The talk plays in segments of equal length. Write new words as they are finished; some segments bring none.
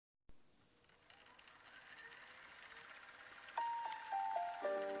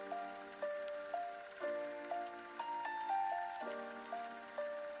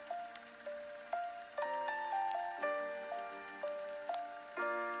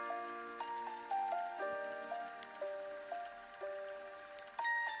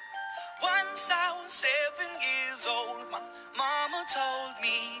Once I was 7 years old, my mama told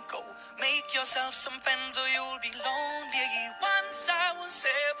me, go make yourself some friends or you'll be lonely. Once I was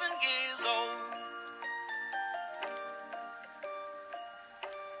 7 years old.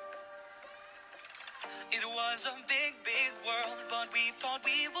 It was a big, big world, but we thought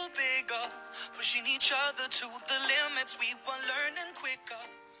we were bigger. Pushing each other to the limits, we were learning quicker.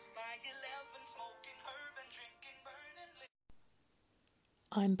 By 11, smoking herb and drinking burning liquor.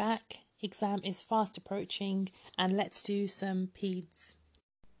 I'm back. Exam is fast approaching, and let's do some peds.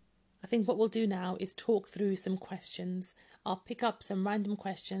 I think what we'll do now is talk through some questions. I'll pick up some random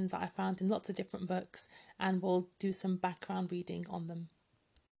questions that I found in lots of different books, and we'll do some background reading on them.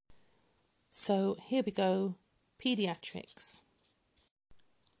 So here we go, pediatrics.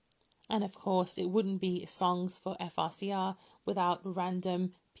 And of course, it wouldn't be songs for FRCR without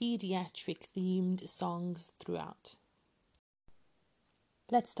random pediatric themed songs throughout.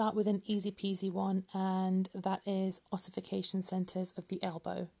 Let's start with an easy peasy one, and that is ossification centres of the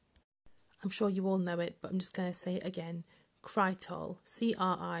elbow. I'm sure you all know it, but I'm just going to say it again. Critol,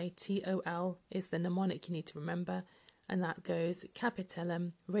 C-R-I-T-O-L, is the mnemonic you need to remember, and that goes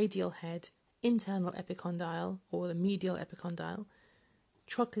capitellum, radial head, internal epicondyle or the medial epicondyle,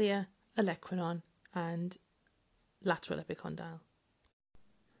 trochlea, olecranon, and lateral epicondyle.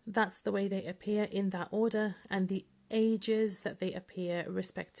 That's the way they appear in that order, and the ages that they appear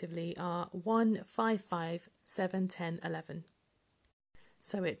respectively are 1, 5, 5, 7, 10, 11.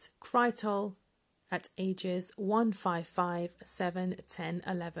 So it's Critol at ages 1, 5, 5, 7, 10,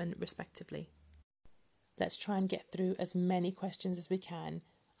 11 respectively. Let's try and get through as many questions as we can,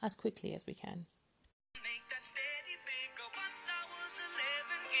 as quickly as we can. Make that steady figure. Once I was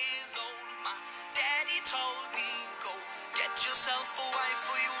 11 years old, my daddy told me, go get yourself a wife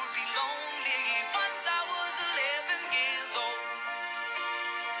or you'll be lonely. Once I was 11 years old.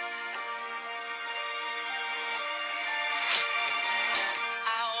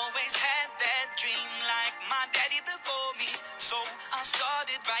 I always had that dream like my daddy before me. So I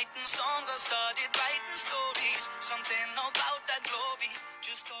started writing songs, I started writing stories. Something about that glory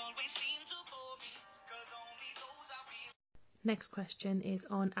just always seemed to bore me. Next question is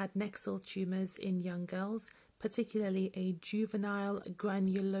on adnexal tumours in young girls, particularly a juvenile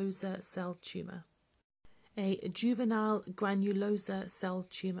granulosa cell tumour. A juvenile granulosa cell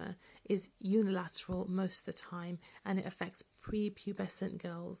tumour is unilateral most of the time, and it affects prepubescent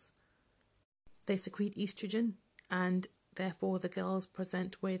girls. They secrete estrogen, and therefore the girls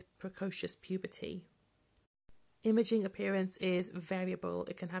present with precocious puberty. Imaging appearance is variable.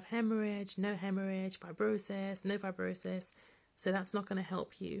 It can have hemorrhage, no hemorrhage, fibrosis, no fibrosis, so that's not going to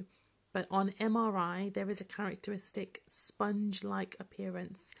help you. But on MRI, there is a characteristic sponge-like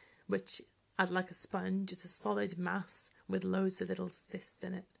appearance, which, like a sponge, is a solid mass with loads of little cysts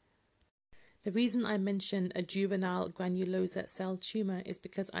in it. The reason I mention a juvenile granulosa cell tumour is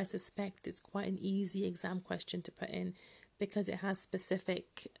because I suspect it's quite an easy exam question to put in, because it has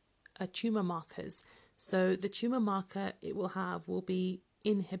specific tumour markers. So the tumour marker it will have will be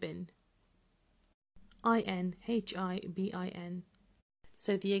inhibin. I-N-H-I-B-I-N.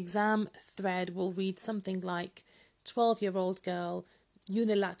 So the exam thread will read something like 12-year-old girl,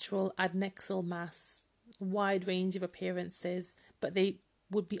 unilateral adnexal mass, wide range of appearances, but they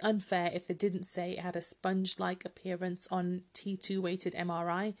would be unfair if they didn't say it had a sponge-like appearance on T2 weighted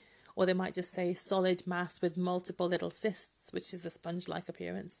MRI, or they might just say solid mass with multiple little cysts, which is the sponge-like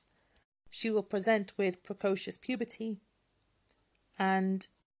appearance. She will present with precocious puberty and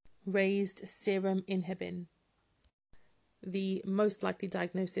raised serum inhibin. The most likely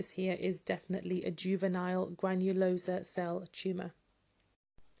diagnosis here is definitely a juvenile granulosa cell tumour.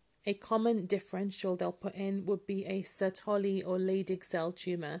 A common differential they'll put in would be a Sertoli or Leydig cell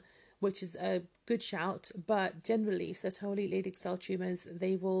tumour, which is a good shout, but generally Sertoli Leydig cell tumours,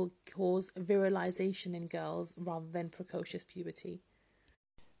 they will cause virilization in girls rather than precocious puberty.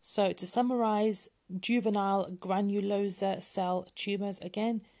 So to summarise, juvenile granulosa cell tumours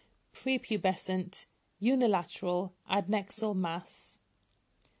again, prepubescent, unilateral, adnexal mass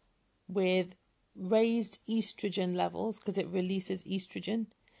with raised estrogen levels because it releases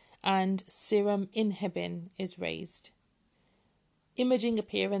estrogen, and serum inhibin is raised. Imaging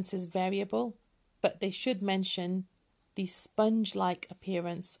appearance is variable, but they should mention the sponge-like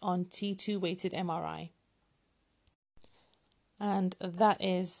appearance on T2 weighted MRI. And that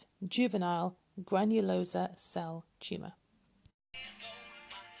is juvenile granulosa cell tumour.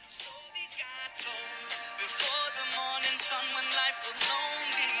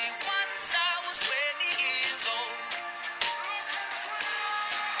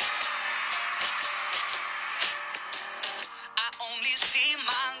 I only see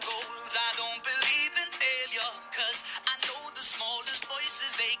my goals, I don't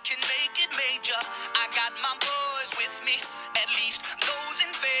got my boys with me, at least those in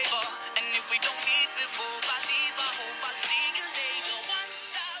favor. And if we don't meet before I leave, I hope I'll see you later.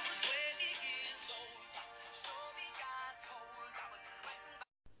 Once I was 20 years old, story got told. I was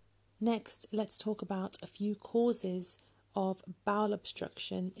Next, let's talk about a few causes of bowel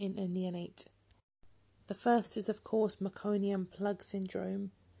obstruction in a neonate. The first is, of course, meconium plug syndrome.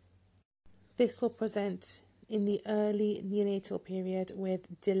 This will present in the early neonatal period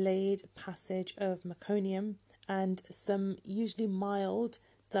with delayed passage of meconium and some usually mild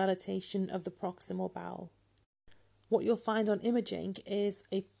dilatation of the proximal bowel. What you'll find on imaging is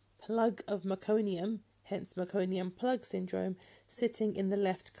a plug of meconium, hence meconium plug syndrome, sitting in the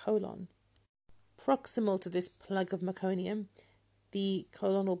left colon. Proximal to this plug of meconium, the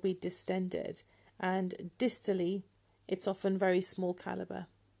colon will be distended, and distally, it's often very small caliber.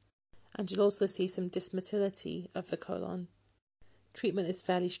 And you'll also see some dysmotility of the colon. Treatment is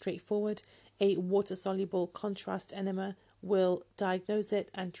fairly straightforward. A water-soluble contrast enema will diagnose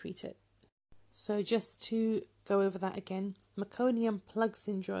it and treat it. So just to go over that again, meconium plug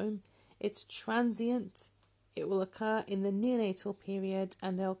syndrome, it's transient. It will occur in the neonatal period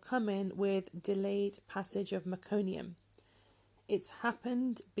and they'll come in with delayed passage of meconium. It's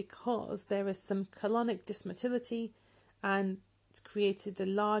happened because there is some colonic dysmotility and it's created a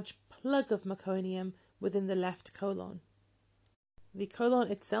large plug of meconium within the left colon. The colon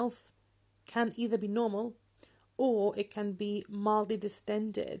itself can either be normal or it can be mildly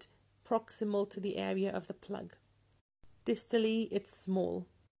distended proximal to the area of the plug. Distally, it's small.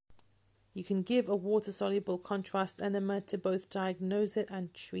 You can give a water-soluble contrast enema to both diagnose it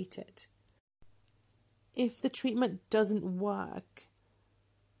and treat it. If the treatment doesn't work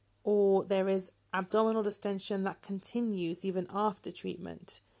or there is abdominal distension that continues even after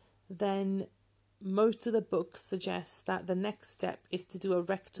treatment, then most of the books suggest that the next step is to do a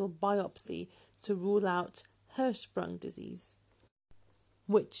rectal biopsy to rule out Hirschsprung disease.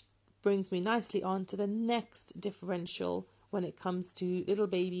 Which brings me nicely on to the next differential when it comes to little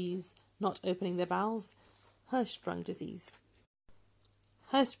babies not opening their bowels, Hirschsprung disease.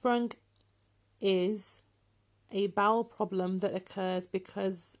 Hirschsprung is a bowel problem that occurs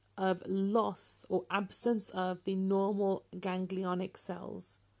because of loss or absence of the normal ganglionic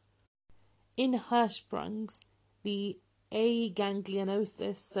cells. In Hirschsprungs, the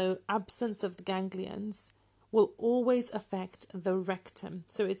aganglionosis, so absence of the ganglions, will always affect the rectum.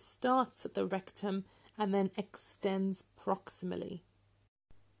 So it starts at the rectum and then extends proximally.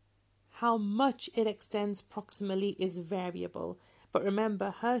 How much it extends proximally is variable, but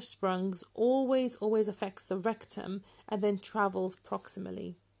remember, Hirschsprung's always affects the rectum and then travels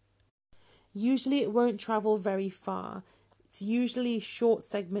proximally. Usually it won't travel very far. It's usually short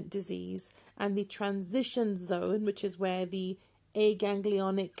segment disease, and the transition zone, which is where the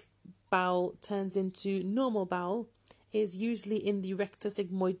aganglionic bowel turns into normal bowel, is usually in the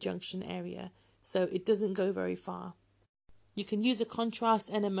rectosigmoid junction area, so it doesn't go very far. You can use a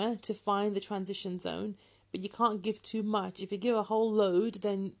contrast enema to find the transition zone, but you can't give too much. If you give a whole load,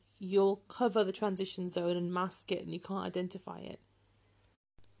 then you'll cover the transition zone and mask it and you can't identify it.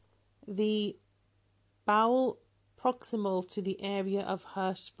 The bowel proximal to the area of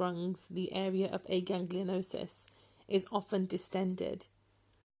Hirschsprung's, the area of aganglionosis, is often distended.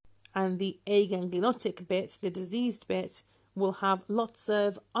 And the aganglionotic bit, the diseased bit, will have lots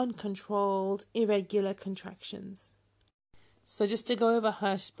of uncontrolled, irregular contractions. So just to go over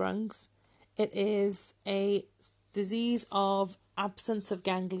Hirschsprung's, it is a disease of absence of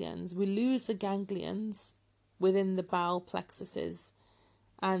ganglions. We lose the ganglions within the bowel plexuses,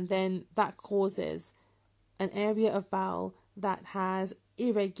 and then that causes an area of bowel that has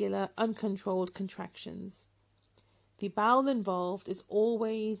irregular, uncontrolled contractions. The bowel involved is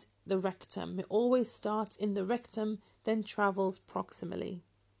always the rectum. It always starts in the rectum, then travels proximally.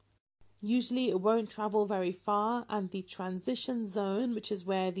 Usually it won't travel very far, and the transition zone, which is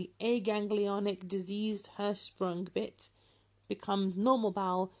where the aganglionic diseased Hirschsprung bit becomes normal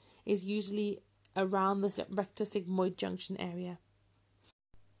bowel, is usually around the rectosigmoid junction area.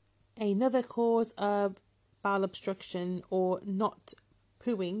 Another cause of bowel obstruction or not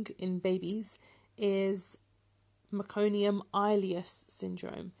pooing in babies is meconium ileus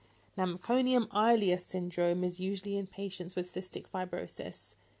syndrome. Now, meconium ileus syndrome is usually in patients with cystic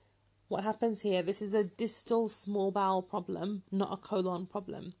fibrosis. What happens here, this is a distal small bowel problem, not a colon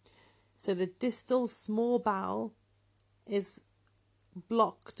problem. So the distal small bowel is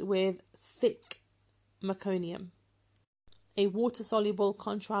blocked with thick meconium. A water-soluble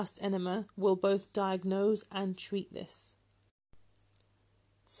contrast enema will both diagnose and treat this.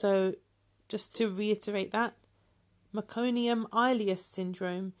 So just to reiterate that, meconium ileus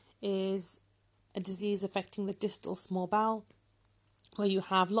syndrome is a disease affecting the distal small bowel, where you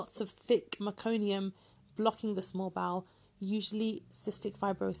have lots of thick meconium blocking the small bowel, usually cystic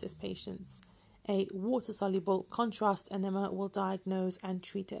fibrosis patients. A water-soluble contrast enema will diagnose and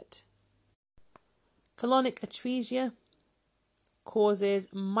treat it. Colonic atresia causes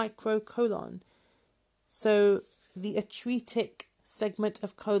microcolon. So the atretic segment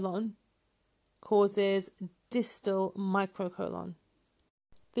of colon causes distal microcolon.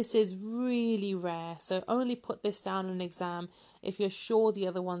 This is really rare, so only put this down in an exam if you're sure the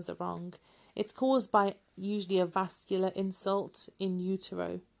other ones are wrong. It's caused by usually a vascular insult in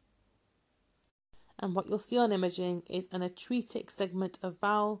utero. And what you'll see on imaging is an atretic segment of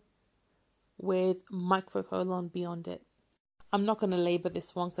bowel with microcolon beyond it. I'm not going to labour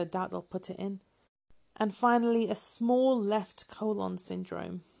this one because I doubt they'll put it in. And finally, a small left colon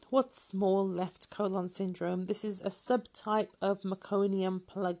syndrome. What's small left colon syndrome? This is a subtype of meconium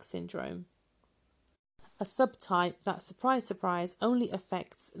plug syndrome. A subtype that, surprise, surprise, only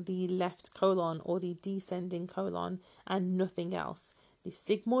affects the left colon or the descending colon and nothing else. The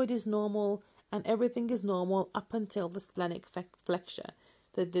sigmoid is normal and everything is normal up until the splenic flexure.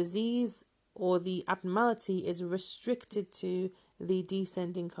 The disease or the abnormality is restricted to the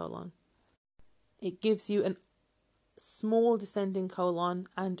descending colon. It gives you a small descending colon,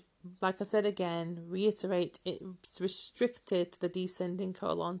 and like I said again, reiterate, it's restricted to the descending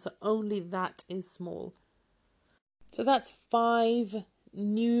colon, so only that is small. So that's 5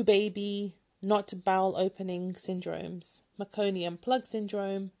 new baby not bowel opening syndromes: meconium plug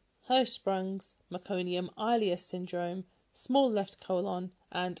syndrome, Hirschsprung's, meconium ileus syndrome, small left colon,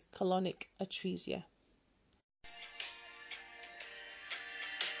 and colonic atresia.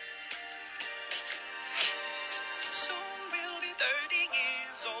 Soon we'll be 30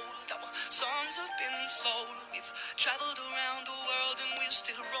 years old. Our songs have been sold. We've traveled around the world and we're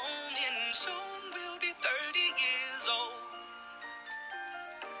still roaming. Soon we'll be 30 years old.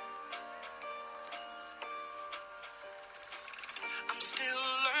 I'm still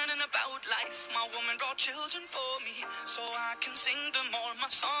learning about life. My woman brought children for me, so I can sing them all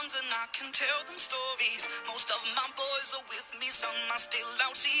my songs and I can tell them stories. Most of my boys are with me, some are still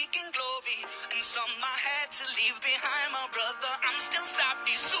out seeking glory, and some I had to leave behind. My brother, I'm still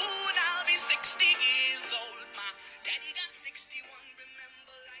softy. Soon I'll be 60 years old. My daddy got 61.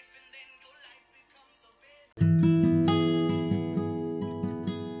 Remember life, and then your life becomes a bit.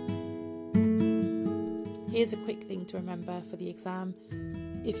 Here's a quick thing to remember for the exam.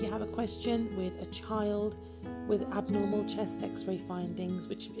 If you have a question with a child with abnormal chest x-ray findings,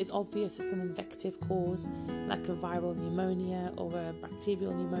 which is obvious as an infective cause, like a viral pneumonia or a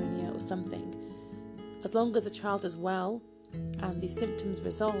bacterial pneumonia or something, as long as the child is well and the symptoms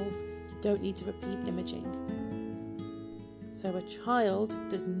resolve, you don't need to repeat imaging. So a child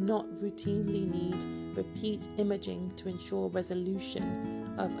does not routinely need repeat imaging to ensure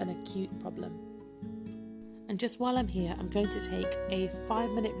resolution of an acute problem. And just while I'm here, I'm going to take a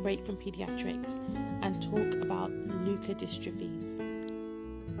 5-minute break from paediatrics and talk about leukodystrophies.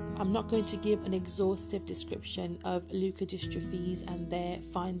 I'm not going to give an exhaustive description of leukodystrophies and their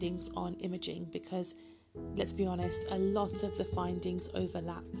findings on imaging because, let's be honest, a lot of the findings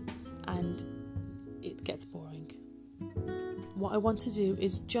overlap and it gets boring. What I want to do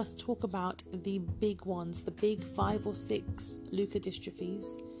is just talk about the big ones, the big 5 or 6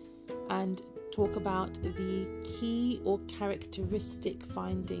 leukodystrophies, and talk about the key or characteristic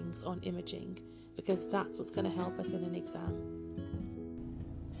findings on imaging, because that's what's going to help us in an exam.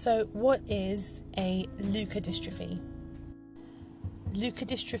 So what is a leukodystrophy?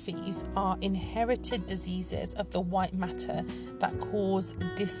 Leukodystrophies are inherited diseases of the white matter that cause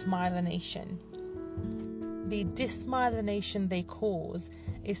dysmyelination. The dysmyelination they cause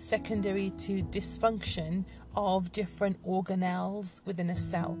is secondary to dysfunction of different organelles within a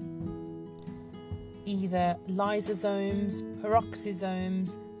cell, either lysosomes,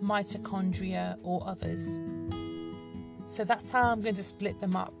 peroxisomes, mitochondria, or others. So that's how I'm going to split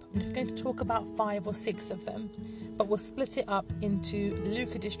them up. I'm just going to talk about 5 or 6 of them, but we'll split it up into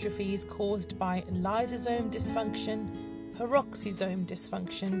leukodystrophies caused by lysosome dysfunction, peroxisome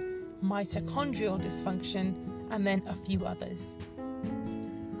dysfunction, mitochondrial dysfunction, and then a few others.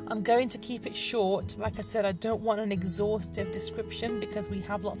 I'm going to keep it short. Like I said, I don't want an exhaustive description because we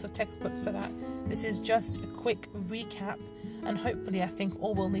have lots of textbooks for that. This is just a quick recap, and hopefully I think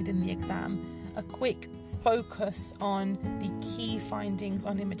all we'll need in the exam, a quick focus on the key findings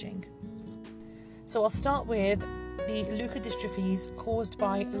on imaging. So I'll start with the leukodystrophies caused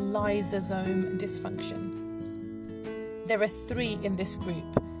by lysosome dysfunction. There are 3 in this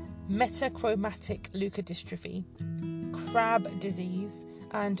group: metachromatic leukodystrophy, Crab disease,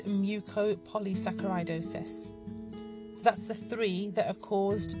 and mucopolysaccharidosis. So that's the three that are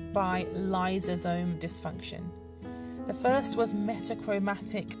caused by lysosome dysfunction. The first was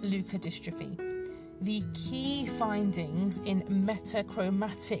metachromatic leukodystrophy. The key findings in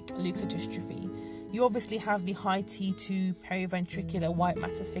metachromatic leukodystrophy, you obviously have the high T2 periventricular white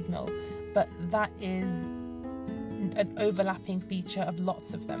matter signal, but that is an overlapping feature of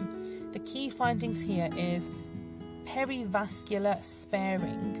lots of them. The key findings here is perivascular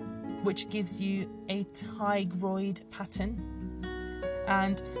sparing, which gives you a tigroid pattern,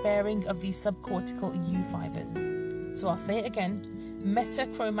 and sparing of the subcortical U fibers. So I'll say it again.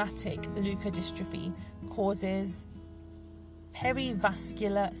 Metachromatic leukodystrophy causes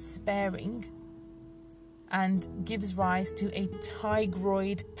perivascular sparing and gives rise to a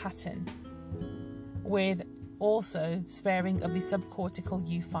tigroid pattern, with also sparing of the subcortical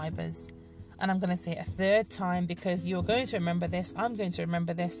U fibers. And I'm going to say it a third time because you're going to remember this, I'm going to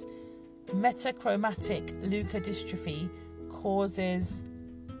remember this. Metachromatic leukodystrophy causes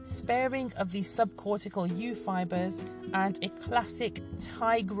sparing of the subcortical U fibers and a classic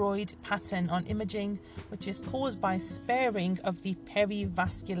tigroid pattern on imaging, which is caused by sparing of the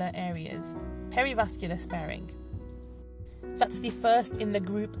perivascular areas. Perivascular sparing. That's the first in the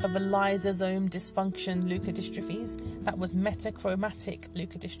group of lysosome dysfunction leukodystrophies. That was metachromatic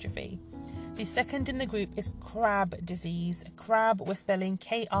leukodystrophy. The second in the group is Krabbe disease. Krabbe, we're spelling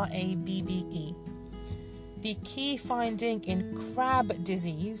Krabbe. The key finding in Krabbe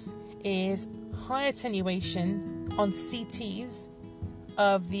disease is high attenuation on CTs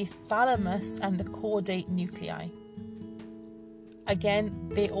of the thalamus and the caudate nuclei. Again,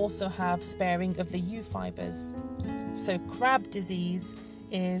 they also have sparing of the U fibers. So Krabbe disease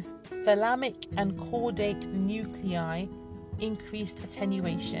is thalamic and caudate nuclei increased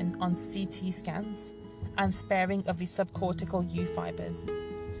attenuation on CT scans and sparing of the subcortical U fibers.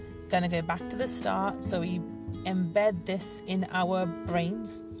 Gonna go back to the start so we embed this in our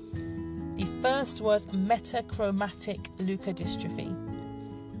brains. The first was metachromatic leukodystrophy.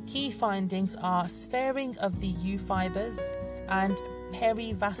 Key findings are sparing of the U fibers and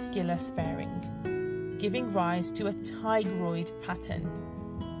perivascular sparing, giving rise to a tigroid pattern.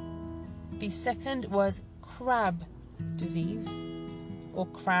 The second was Krabbe disease or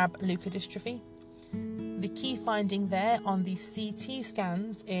Krabbe leukodystrophy. The key finding there on the CT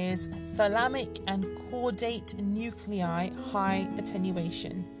scans is thalamic and caudate nuclei high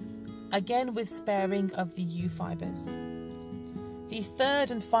attenuation, again with sparing of the U fibers. The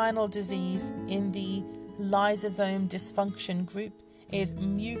third and final disease in the lysosome dysfunction group is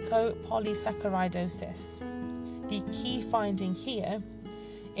mucopolysaccharidosis. The key finding here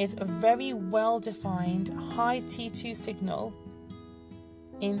is a very well-defined high T2 signal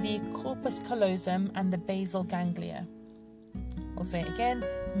in the corpus callosum and the basal ganglia. I'll say it again.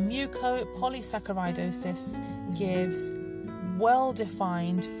 Mucopolysaccharidosis gives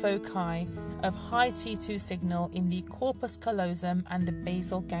well-defined foci of high T2 signal in the corpus callosum and the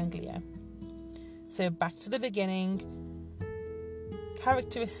basal ganglia. So back to the beginning,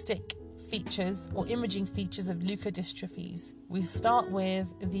 characteristic features or imaging features of leukodystrophies. We start with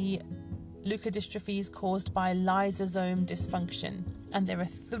the leukodystrophies caused by lysosome dysfunction, and there are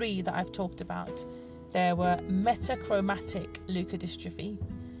three that I've talked about. There were metachromatic leukodystrophy,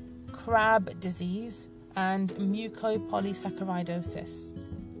 Krabbe disease, and mucopolysaccharidosis.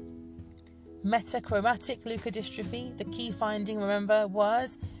 Metachromatic leukodystrophy, the key finding, remember,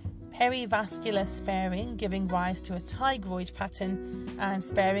 was perivascular sparing, giving rise to a tigroid pattern and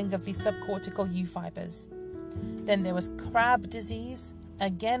sparing of the subcortical U fibers. Then there was Krabbe disease,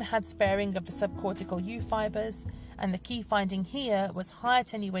 again had sparing of the subcortical U fibers, and the key finding here was high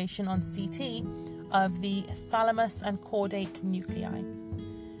attenuation on CT of the thalamus and caudate nuclei.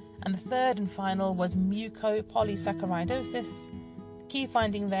 And the third and final was mucopolysaccharidosis. The key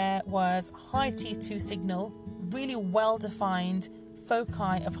finding there was high T2 signal, really well-defined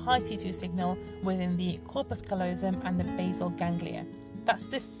foci of high T2 signal within the corpus callosum and the basal ganglia. That's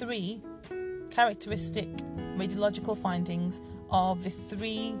the three characteristic radiological findings of the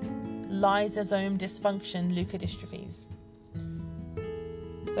three lysosome dysfunction leukodystrophies.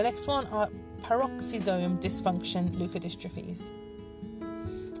 The next one are peroxisome dysfunction leukodystrophies.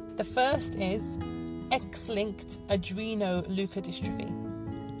 The first is X-linked adrenoleukodystrophy.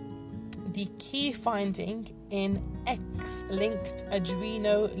 The key finding in X-linked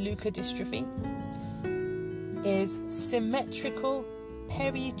adrenoleukodystrophy is symmetrical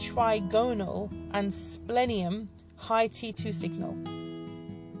peritrigonal and splenium high T2 signal.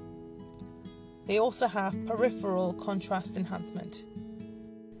 They also have peripheral contrast enhancement.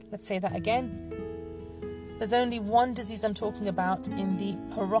 Let's say that again. There's only one disease I'm talking about in the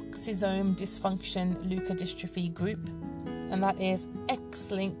peroxisome dysfunction leukodystrophy group, and that is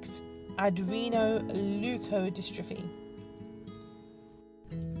X-linked adrenoleukodystrophy.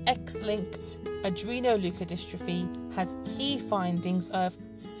 X-linked adrenoleukodystrophy has key findings of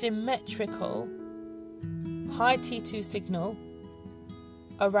symmetrical high T2 signal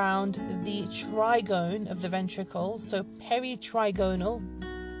around the trigone of the ventricle, so peritrigonal,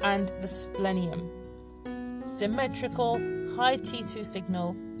 and the splenium. Symmetrical high T2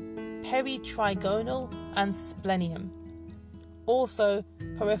 signal, peritrigonal, and splenium. Also,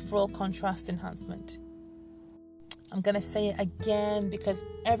 peripheral contrast enhancement. I'm going to say it again because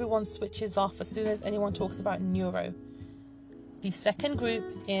everyone switches off as soon as anyone talks about neuro. The second group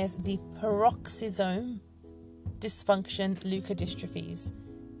is the peroxisome dysfunction leukodystrophies.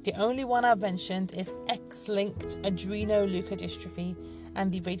 The only one I've mentioned is X-linked adrenoleukodystrophy,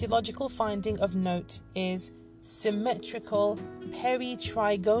 and the radiological finding of note is symmetrical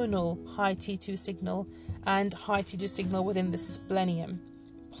peritrigonal high T2 signal and high T2 signal within the splenium,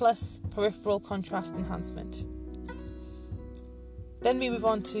 plus peripheral contrast enhancement. Then we move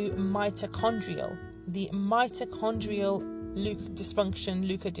on to mitochondrial. The mitochondrial dysfunction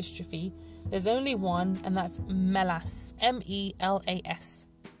leukodystrophy, there's only one, and that's MELAS, MELAS.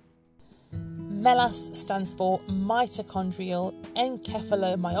 MELAS stands for mitochondrial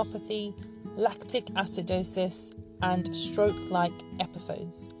encephalomyopathy, lactic acidosis, and stroke-like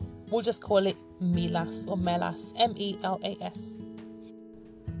episodes. We'll just call it MELAS or MELAS, MELAS.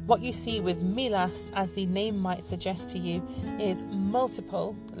 What you see with MELAS, as the name might suggest to you, is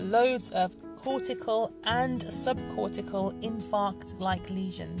loads of cortical and subcortical infarct-like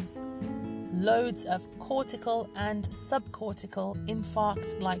lesions. Loads of cortical and subcortical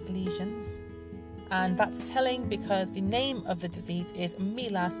infarct-like lesions. And that's telling because the name of the disease is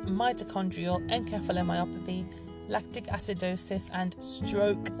MELAS, mitochondrial encephalomyopathy, lactic acidosis, and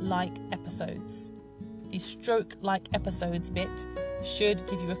stroke-like episodes. The stroke-like episodes bit should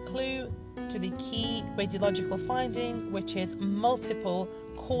give you a clue to the key radiological finding, which is multiple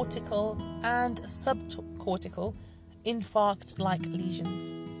cortical and subcortical infarct-like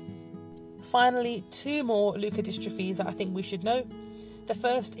lesions. Finally, two more leukodystrophies that I think we should know. The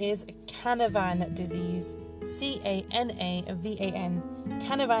first is Canavan disease, Canavan.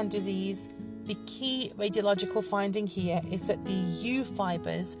 Canavan disease, the key radiological finding here is that the U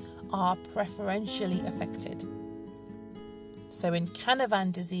fibers are preferentially affected. So in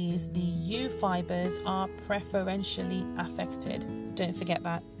Canavan disease, the U fibers are preferentially affected. Don't forget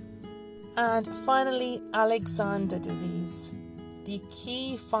that. And finally, Alexander disease. The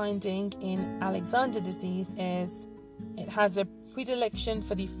key finding in Alexander disease is it has a predilection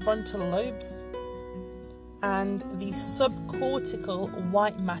for the frontal lobes, and the subcortical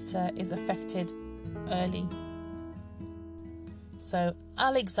white matter is affected early. So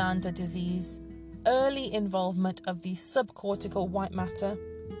Alexander disease, early involvement of the subcortical white matter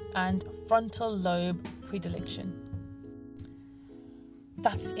and frontal lobe predilection.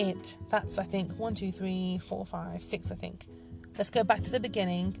 That's it. That's, I think, 1, 2, 3, 4, 5, 6, I think. Let's go back to the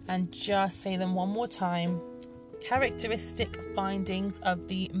beginning and just say them one more time. Characteristic findings of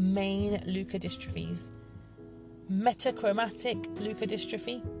the main leukodystrophies. Metachromatic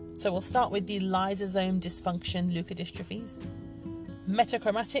leukodystrophy. So we'll start with the lysosome dysfunction leukodystrophies.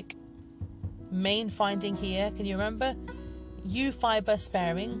 Metachromatic. Main finding here, can you remember? U fiber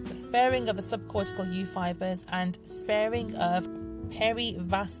sparing, the sparing of the subcortical U fibers and sparing of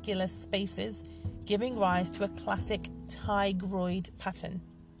perivascular spaces, giving rise to a classic tigroid pattern.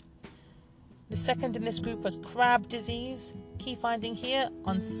 The second in this group was Crab disease. Key finding here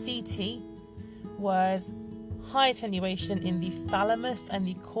on CT was high attenuation in the thalamus and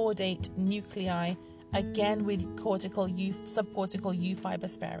the caudate nuclei, again with subcortical U fiber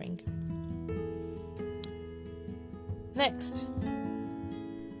sparing. Next,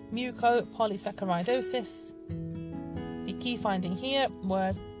 mucopolysaccharidosis. The key finding here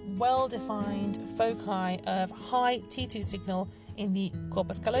was well-defined foci of high T2 signal in the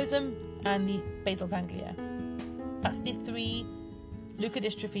corpus callosum and the basal ganglia. That's the three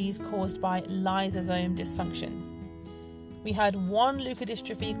leukodystrophies caused by lysosome dysfunction. We had one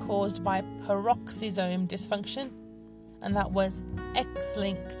leukodystrophy caused by peroxisome dysfunction, and that was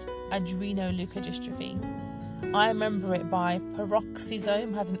X-linked adrenoleukodystrophy. I remember it by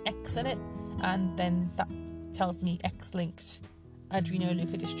peroxisome has an X in it, and then that tells me X-linked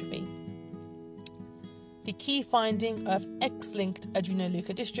adrenoleukodystrophy. The key finding of X-linked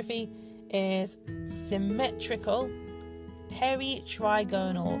adrenoleukodystrophy is symmetrical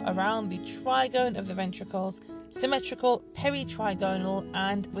peritrigonal around the trigone of the ventricles, symmetrical, peritrigonal,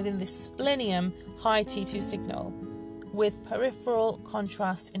 and within the splenium, high T2 signal, with peripheral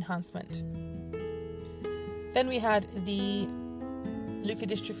contrast enhancement. Then we had the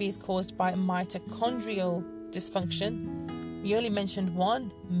leukodystrophies caused by mitochondrial dysfunction. We only mentioned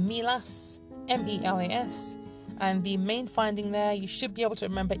one, MELAS, MELAS, and the main finding there you should be able to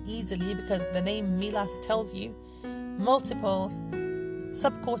remember easily because the name MELAS tells you multiple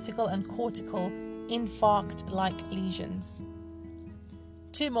subcortical and cortical infarct-like lesions.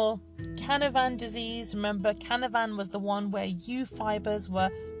 Two more, Canavan disease. Remember, Canavan was the one where U fibers were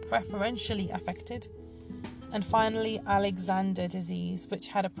preferentially affected. And finally, Alexander disease, which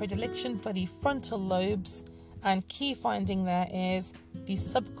had a predilection for the frontal lobes, and key finding there is the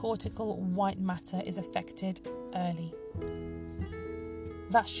subcortical white matter is affected early.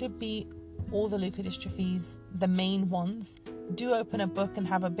 That should be all the leukodystrophies, the main ones. Do open a book and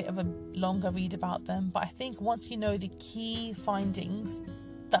have a bit of a longer read about them, but I think once you know the key findings,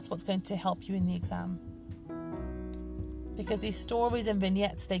 that's what's going to help you in the exam. Because these stories and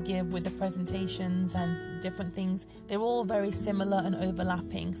vignettes they give with the presentations and different things, they're all very similar and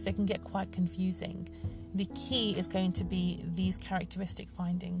overlapping, so they can get quite confusing. The key is going to be these characteristic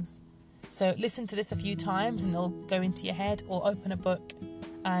findings. So listen to this a few times and it'll go into your head, or open a book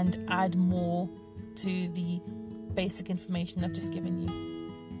and add more to the basic information I've just given you.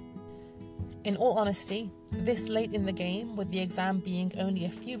 In all honesty, this late in the game, with the exam being only a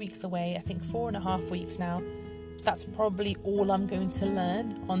few weeks away, I think 4.5 weeks now, that's probably all I'm going to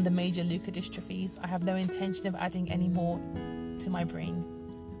learn on the major leukodystrophies. I have no intention of adding any more to my brain.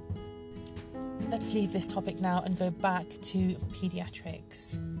 Let's leave this topic now and go back to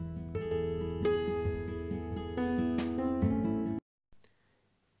pediatrics.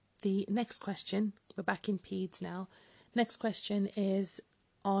 The next question, we're back in peds now. Next question is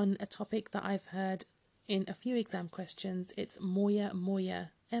on a topic that I've heard in a few exam questions. It's moya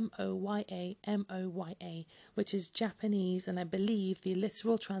moya, M-O-Y-A, M-O-Y-A, which is Japanese, and I believe the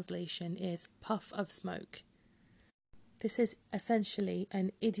literal translation is puff of smoke. This is essentially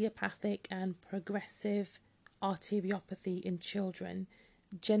an idiopathic and progressive arteriopathy in children.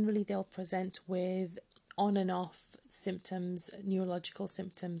 Generally, they'll present with on and off symptoms, neurological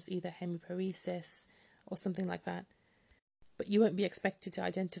symptoms, either hemiparesis or something like that. But you won't be expected to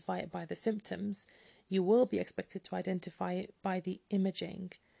identify it by the symptoms. You will be expected to identify it by the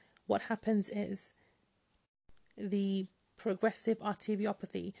imaging. What happens is the progressive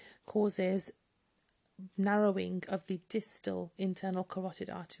arteriopathy causes narrowing of the distal internal carotid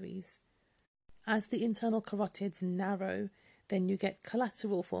arteries. As the internal carotids narrow, then you get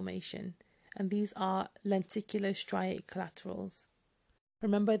collateral formation, and these are lenticulostriate collaterals.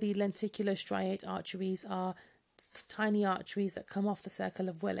 Remember, the lenticulostriate arteries are tiny arteries that come off the circle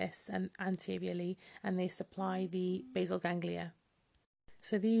of Willis and anteriorly, and they supply the basal ganglia.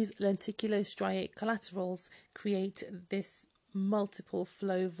 So these lenticulostriate collaterals create this multiple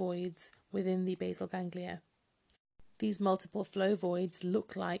flow voids within the basal ganglia. These multiple flow voids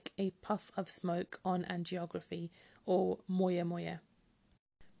look like a puff of smoke on angiography, or moya moya.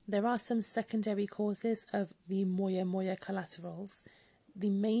 There are some secondary causes of the moya moya collaterals. The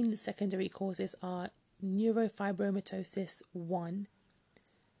main secondary causes are neurofibromatosis 1,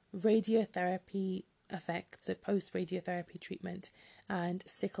 radiotherapy effects, so post-radiotherapy treatment, and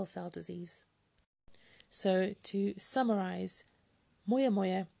sickle cell disease. So to summarize, moya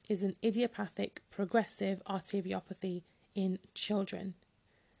moya is an idiopathic progressive arteriopathy in children.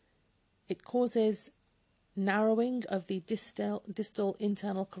 It causes narrowing of the distal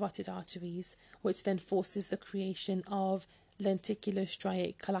internal carotid arteries, which then forces the creation of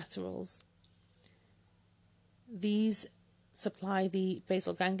lenticulostriate collaterals. These supply the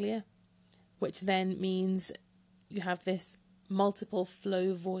basal ganglia, which then means you have this multiple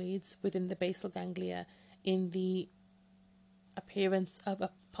flow voids within the basal ganglia in the appearance of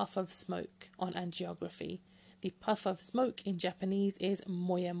a puff of smoke on angiography. The puff of smoke in Japanese is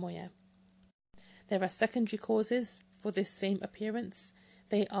moya moya. There are secondary causes for this same appearance.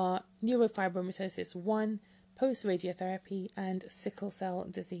 They are neurofibromatosis 1, post-radiotherapy, and sickle cell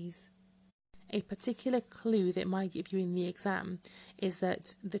disease. A particular clue that might give you in the exam is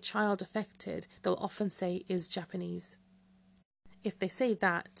that the child affected, they'll often say, is Japanese. If they say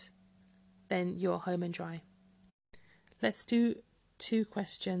that, then you're home and dry. Let's do 2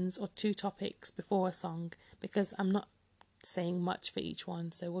 questions or 2 topics before a song, because I'm not saying much for each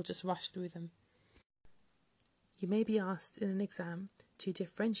one, so we'll just rush through them. You may be asked in an exam to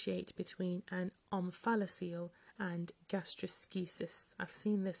differentiate between an omphalocele and gastroschisis. I've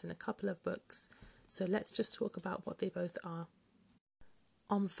seen this in a couple of books, so let's just talk about what they both are.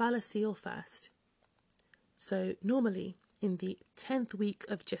 Omphalocele first. So normally in the 10th week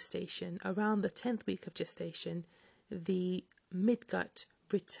of gestation, around the 10th week of gestation, the midgut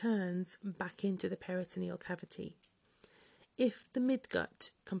returns back into the peritoneal cavity. If the midgut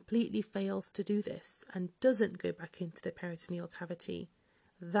completely fails to do this and doesn't go back into the peritoneal cavity,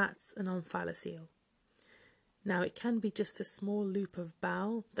 that's an omphalocele. Now it can be just a small loop of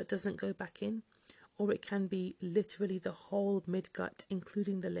bowel that doesn't go back in, or it can be literally the whole midgut,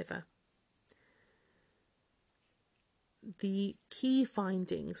 including the liver. The key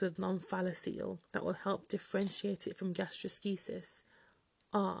findings with an omphalocele that will help differentiate it from gastroschisis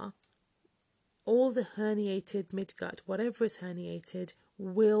are all the herniated midgut, whatever is herniated,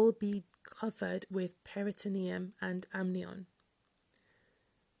 will be covered with peritoneum and amnion.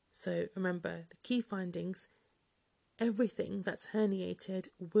 So remember, the key findings, everything that's herniated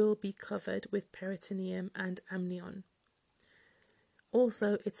will be covered with peritoneum and amnion.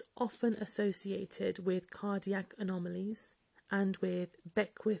 Also, it's often associated with cardiac anomalies and with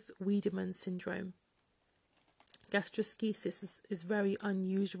Beckwith-Wiedemann syndrome. Gastroschisis is very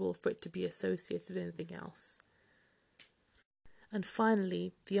unusual for it to be associated with anything else. And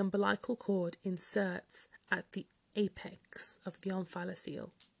finally, the umbilical cord inserts at the apex of the omphalocele.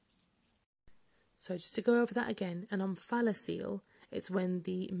 So just to go over that again, an omphalocele, it's when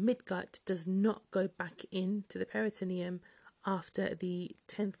the midgut does not go back into the peritoneum after the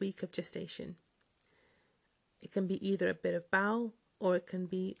 10th week of gestation. It can be either a bit of bowel or it can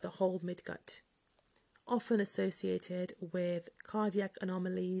be the whole midgut, often associated with cardiac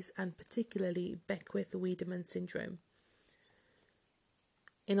anomalies and particularly Beckwith-Wiedemann syndrome.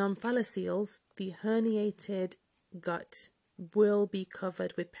 In omphaloceles, the herniated gut will be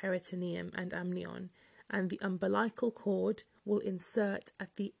covered with peritoneum and amnion, and the umbilical cord will insert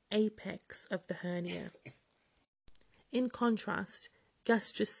at the apex of the hernia. In contrast,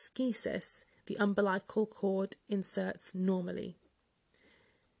 gastroschisis, the umbilical cord inserts normally.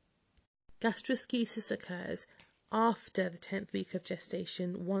 Gastroschisis occurs after the 10th week of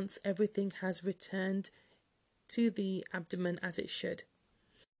gestation, once everything has returned to the abdomen as it should.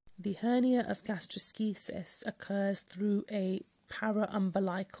 The hernia of gastroschisis occurs through a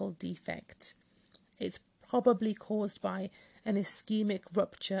paraumbilical defect. It's probably caused by an ischemic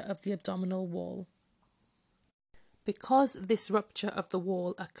rupture of the abdominal wall. Because this rupture of the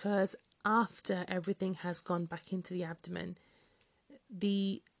wall occurs after everything has gone back into the abdomen,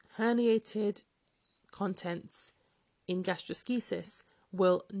 the herniated contents in gastroschisis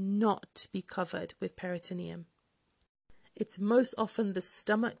will not be covered with peritoneum. It's most often the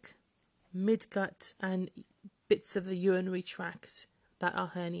stomach, midgut, and bits of the urinary tract that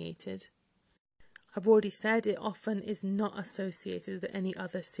are herniated. I've already said it often is not associated with any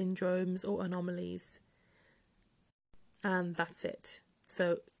other syndromes or anomalies. And that's it.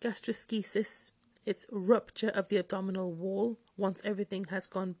 So gastroschisis, it's rupture of the abdominal wall once everything has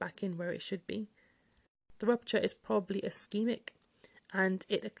gone back in where it should be. The rupture is probably ischemic and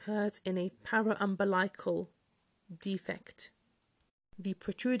it occurs in a paraumbilical defect. The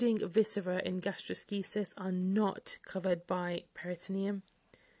protruding viscera in gastroschisis are not covered by peritoneum.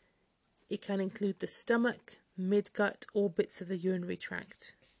 It can include the stomach, midgut, or bits of the urinary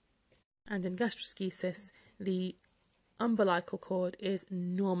tract. And in gastroschisis, the umbilical cord is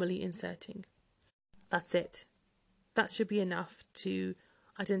normally inserting. That's it. That should be enough to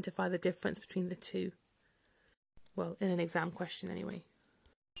identify the difference between the two. Well, in an exam question anyway.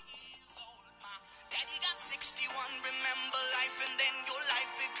 Daddy got 61, remember life and then your life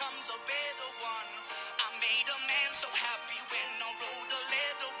becomes a better one. I made a man so happy when I wrote a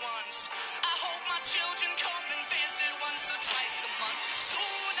letter once. I hope my children come and visit once or twice a month.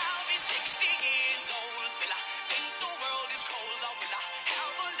 Soon I'll be 60 years old. Will I think the world is cold, or will I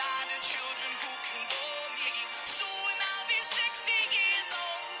have a lot of children who can bore me? Soon I'll be 60 years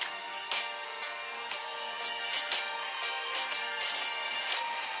old.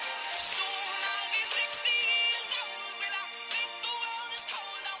 Soon I'll be 60 years old. Will I think the world is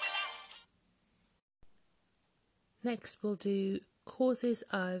cold, or will I? Next, we'll do causes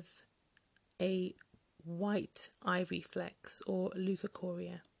of a white eye reflex or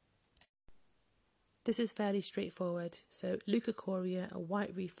leukocoria. This is fairly straightforward. So leukocoria, a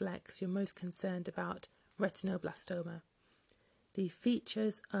white reflex, you're most concerned about retinoblastoma. The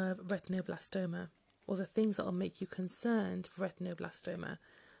features of retinoblastoma, or the things that will make you concerned for retinoblastoma,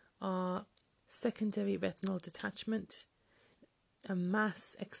 are secondary retinal detachment, a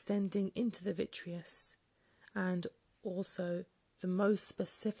mass extending into the vitreous, and also the most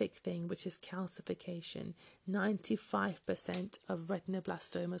specific thing, which is calcification. 95% of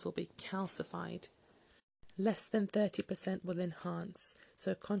retinoblastomas will be calcified. Less than 30% will enhance,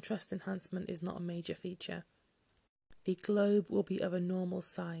 so contrast enhancement is not a major feature. the globe will be of a normal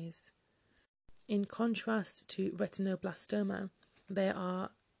size. In contrast to retinoblastoma, there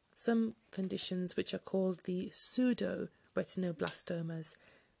are some conditions which are called the pseudo-retinoblastomas.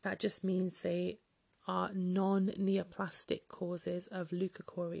 That just means they are non-neoplastic causes of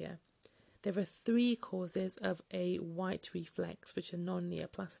leukocoria. There are 3 causes of a white reflex which are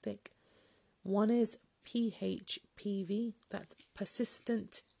non-neoplastic. One is PHPV, that's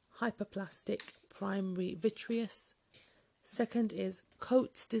persistent hyperplastic primary vitreous. Second is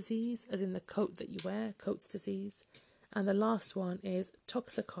Coats disease, as in the coat that you wear, Coats disease. And the last one is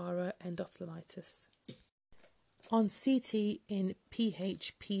Toxocara endophthalmitis. On CT in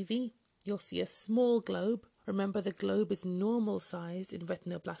PHPV, you'll see a small globe. Remember, the globe is normal sized in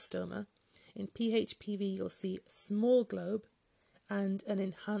retinoblastoma. In PHPV, you'll see a small globe and an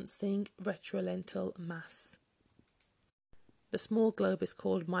enhancing retrolental mass. The small globe is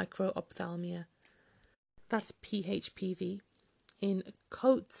called microphthalmia. That's PHPV. In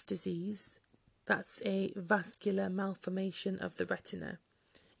Coats disease, that's a vascular malformation of the retina.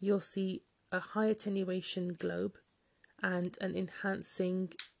 You'll see a high attenuation globe and an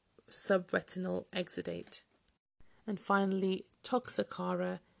enhancing subretinal exudate. And finally,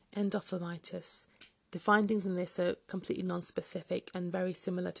 Toxocara endophthalmitis. The findings in this are completely non-specific and very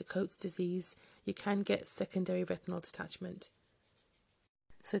similar to Coats disease. You can get secondary retinal detachment.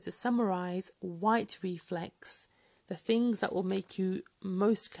 So to summarize, white reflex, the things that will make you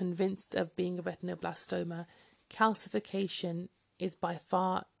most convinced of being a retinoblastoma, calcification is by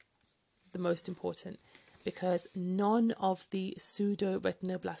far the most important, because none of the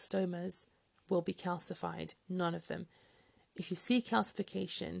pseudo-retinoblastomas will be calcified, none of them. If you see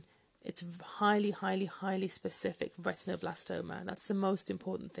calcification, it's highly specific retinoblastoma. That's the most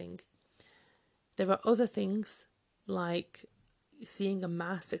important thing. There are other things like seeing a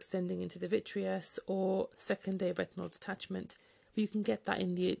mass extending into the vitreous or secondary retinal detachment, but you can get that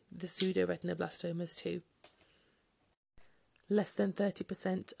in the pseudo-retinoblastomas too. Less than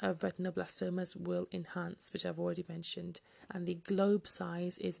 30% of retinoblastomas will enhance, which I've already mentioned, and the globe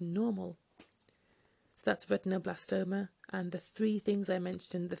size is normal. So that's retinoblastoma, and the 3 things I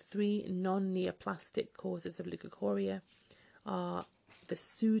mentioned, the 3 non-neoplastic causes of leukocoria are the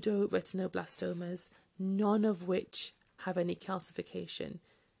pseudo-retinoblastomas, none of which have any calcification.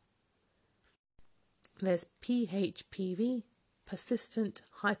 There's PHPV, persistent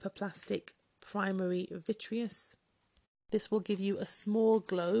hyperplastic primary vitreous. This will give you a small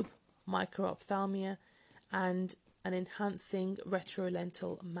globe, microphthalmia, and an enhancing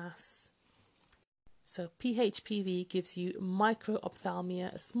retrolental mass. So PHPV gives you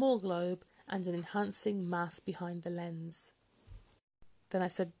microphthalmia, a small globe, and an enhancing mass behind the lens. Then I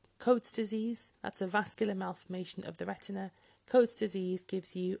said Coats disease, that's a vascular malformation of the retina. Coats disease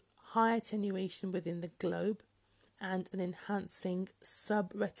gives you high attenuation within the globe and an enhancing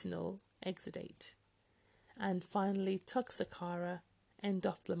subretinal exudate. And finally, Toxocara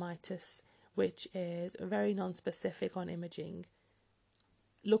endophthalmitis, which is very non-specific on imaging,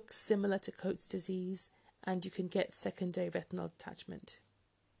 looks similar to Coats disease, and you can get secondary retinal detachment.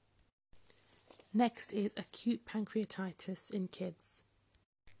 Next is acute pancreatitis in kids.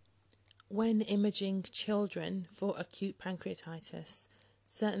 When imaging children for acute pancreatitis,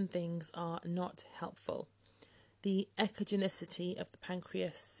 certain things are not helpful. The echogenicity of the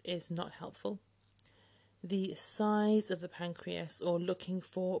pancreas is not helpful. The size of the pancreas, or looking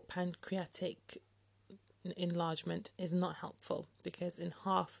for pancreatic enlargement, is not helpful because in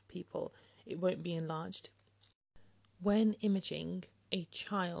half people it won't be enlarged. When imaging a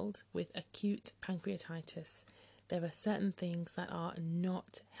child with acute pancreatitis, there are certain things that are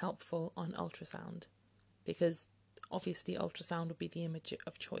not helpful on ultrasound because obviously ultrasound would be the image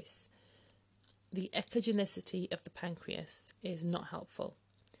of choice. The echogenicity of the pancreas is not helpful.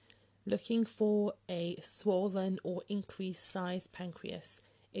 Looking for a swollen or increased size pancreas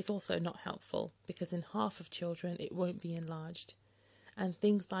is also not helpful because in half of children it won't be enlarged. And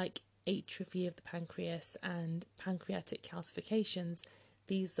things like atrophy of the pancreas and pancreatic calcifications,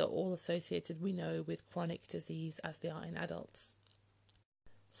 these are all associated, we know, with chronic disease as they are in adults.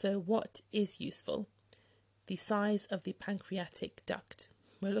 So what is useful? The size of the pancreatic duct.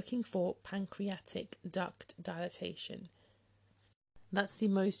 We're looking for pancreatic duct dilatation. That's the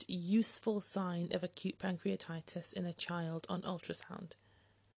most useful sign of acute pancreatitis in a child on ultrasound.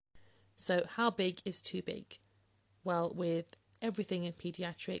 So how big is too big? Well, with everything in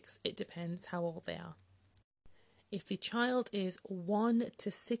pediatrics, it depends how old they are. If the child is 1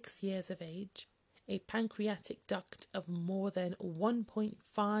 to 6 years of age, a pancreatic duct of more than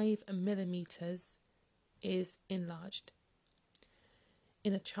 1.5 millimeters is enlarged.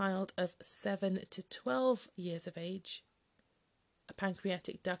 In a child of 7 to 12 years of age, a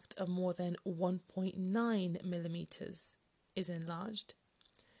pancreatic duct of more than 1.9 millimeters is enlarged.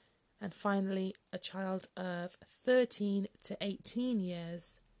 And finally, a child of 13 to 18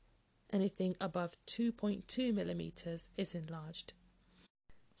 years, anything above 2.2 millimeters is enlarged.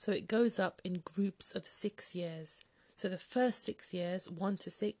 So it goes up in groups of 6 years. So the first 6 years, 1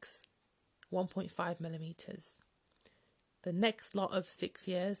 to 6, 1.5 millimeters. The next lot of 6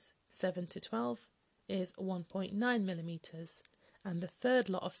 years, 7 to 12, is 1.9 millimeters. And the third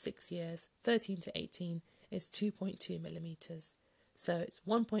lot of 6 years, 13 to 18, is 2.2 millimeters. So it's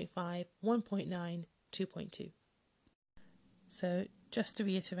 1.5, 1.9, 2.2. So just to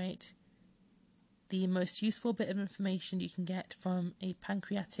reiterate, the most useful bit of information you can get from a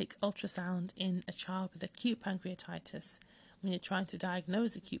pancreatic ultrasound in a child with acute pancreatitis when you're trying to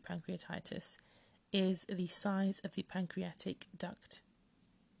diagnose acute pancreatitis is the size of the pancreatic duct.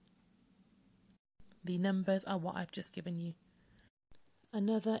 The numbers are what I've just given you.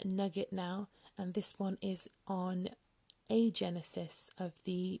 Another nugget now, and this one is on agenesis of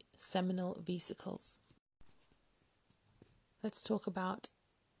the seminal vesicles. Let's talk about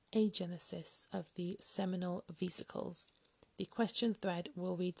agenesis of the seminal vesicles. The question thread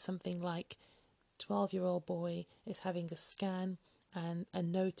will read something like 12-year-old boy is having a scan and a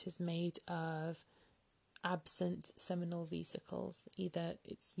note is made of absent seminal vesicles, either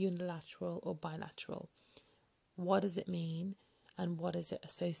it's unilateral or bilateral. What does it mean and what is it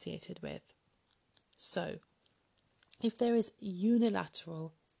associated with? So, if there is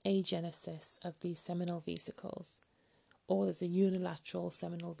unilateral agenesis of the seminal vesicles, or there's a unilateral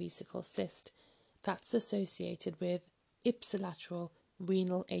seminal vesicle cyst, that's associated with ipsilateral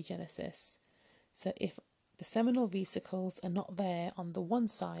renal agenesis. So if the seminal vesicles are not there on the one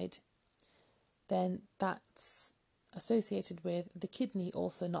side, then that's associated with the kidney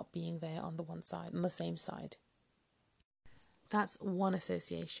also not being there on the one side, on the same side. That's one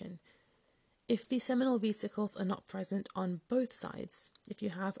association. If the seminal vesicles are not present on both sides, if you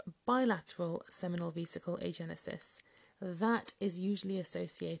have bilateral seminal vesicle agenesis, that is usually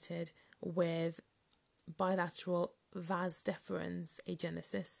associated with bilateral vas deferens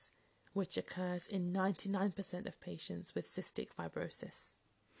agenesis, which occurs in 99% of patients with cystic fibrosis.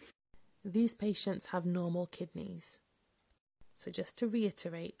 These patients have normal kidneys. So just to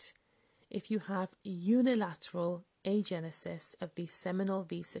reiterate, if you have unilateral agenesis of the seminal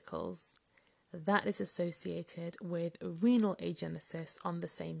vesicles, that is associated with renal agenesis on the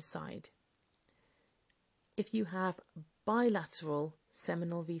same side. If you have bilateral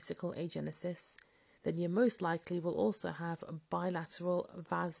seminal vesicle agenesis, then you most likely will also have bilateral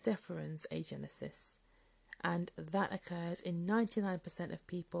vas deferens agenesis, and that occurs in 99% of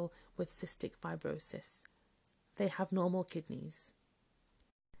people with cystic fibrosis. They have normal kidneys.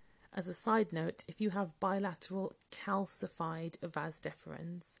 As a side note, if you have bilateral calcified vas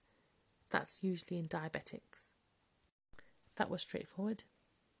deferens, that's usually in diabetics. That was straightforward.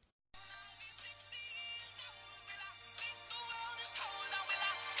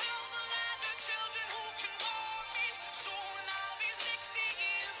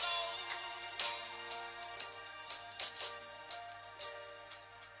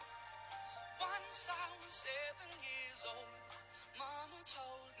 Once I was 7 years old, Mama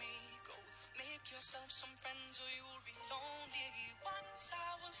told me, go make yourself some friends or you'll be lonely. Once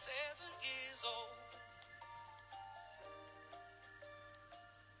I was 7 years old.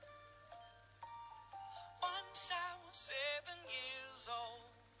 Once I was 7 years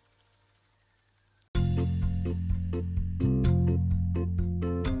old.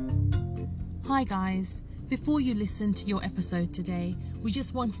 Hi guys, before you listen to your episode today, we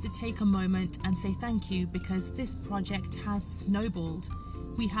just wanted to take a moment and say thank you because this project has snowballed.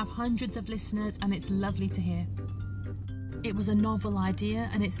 We have hundreds of listeners and it's lovely to hear. It was a novel idea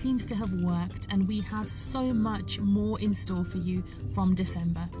and it seems to have worked, and we have so much more in store for you from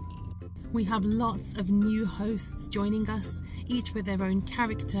December. We have lots of new hosts joining us, each with their own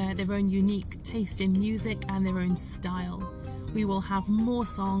character, their own unique taste in music and their own style. We will have more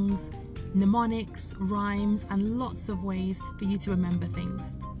songs, mnemonics, rhymes, and lots of ways for you to remember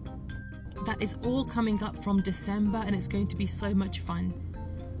things. That is all coming up from December and it's going to be so much fun.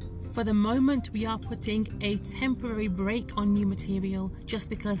 For the moment, we are putting a temporary break on new material just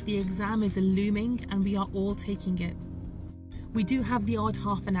because the exam is looming and we are all taking it. We do have the odd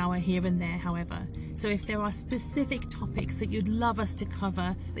half an hour here and there, however, so if there are specific topics that you'd love us to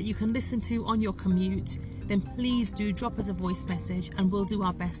cover that you can listen to on your commute, then please do drop us a voice message and we'll do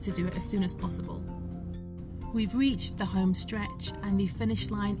our best to do it as soon as possible. We've reached the home stretch and the finish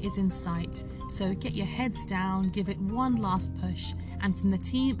line is in sight, so get your heads down, give it one last push, and from the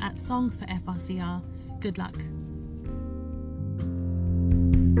team at Songs for FRCR, good luck.